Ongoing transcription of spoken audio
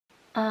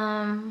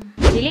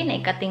Dili na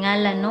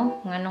ikatingala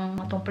no nganong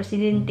atong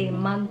presidente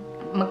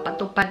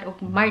magpatupad og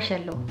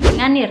martial law.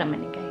 Ngani ra man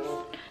ni guys.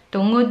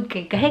 Tungod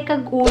kay gahi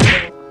kag ulo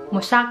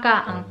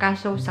mosaka ang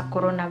kaso sa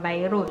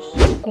coronavirus.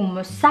 Kung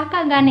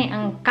mosaka gani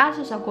ang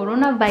kaso sa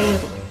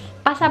coronavirus,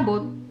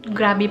 pasabot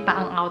grabe pa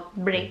ang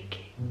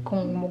outbreak.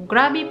 Kung mo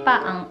grabe pa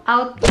ang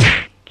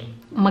outbreak,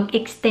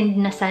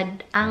 mag-extend na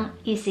sad ang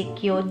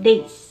ECQ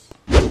days.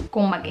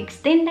 Kung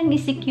mag-extend ang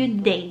ECQ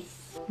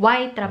days,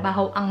 why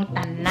trabaho ang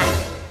tanan?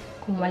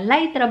 Kung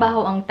walay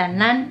trabaho ang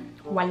tanan,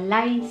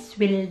 walay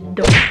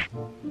sweldo.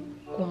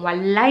 Kung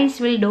walay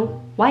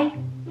sweldo, why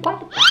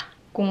kwarta?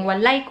 Kung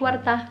walay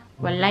kwarta,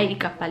 walay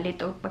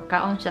ikapalit og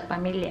pagkaon sa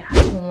pamilya.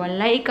 Kung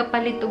walay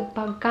ikapalit og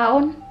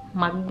pagkaon,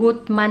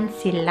 magutman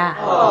sila.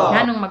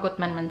 Nganong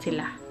magutman man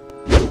sila?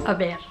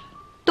 Aber,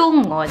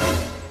 tungod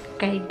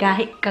kay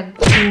gahi kag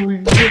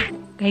ulo.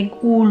 Kay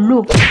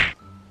ulo.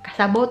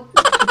 Kasabot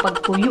kapag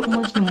puyo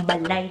mo sa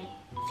balay.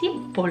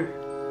 Simple.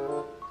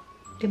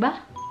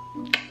 Diba?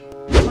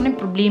 Ano yung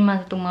problema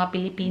sa itong mga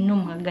Pilipino,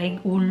 mga gahig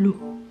ulo?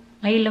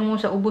 Ngayon lang mo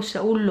sa ubos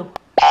sa ulo.